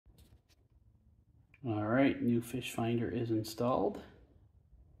All right, new fish finder is installed.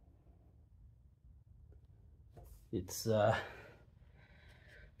 It's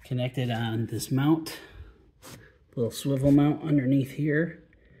connected on this mount, little swivel mount underneath here.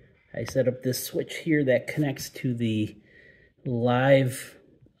 I set up this switch here that connects to the live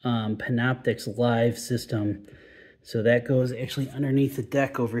Panoptix live system. So that goes actually underneath the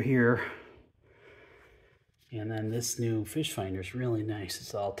deck over here. And then this new fish finder is really nice.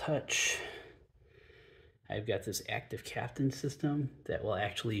 It's all touch. I've got this active captain system that will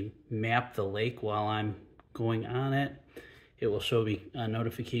actually map the lake while I'm going on it. It will show me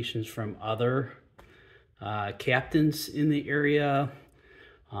notifications from other captains in the area,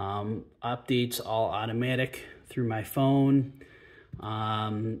 updates all automatic through my phone.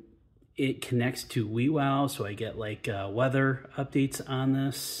 It connects to WeWow, so I get like weather updates on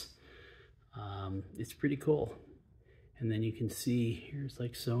this. It's pretty cool. And then you can see here's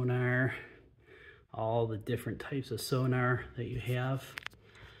like sonar, all the different types of sonar that you have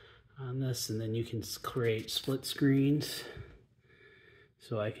on this, and then you can create split screens.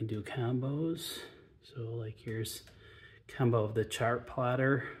 So I can do combos. So like here's combo of the chart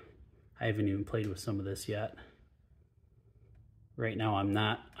plotter. I haven't even played with some of this yet. Right now I'm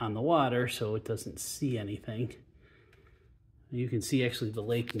not on the water, so it doesn't see anything. You can see actually the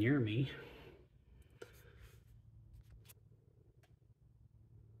lake near me.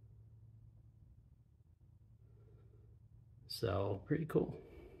 So pretty cool.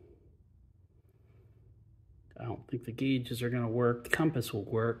 I don't think the gauges are going to work. The compass will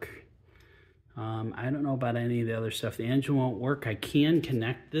work. I don't know about any of the other stuff. The engine won't work. I can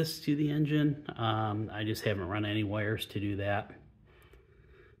connect this to the engine. I just haven't run any wires to do that.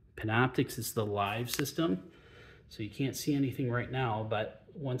 Panoptix is the live system, so you can't see anything right now, but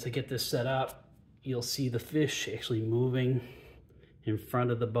once I get this set up, you'll see the fish actually moving in front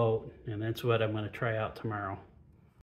of the boat, and that's what I'm going to try out tomorrow.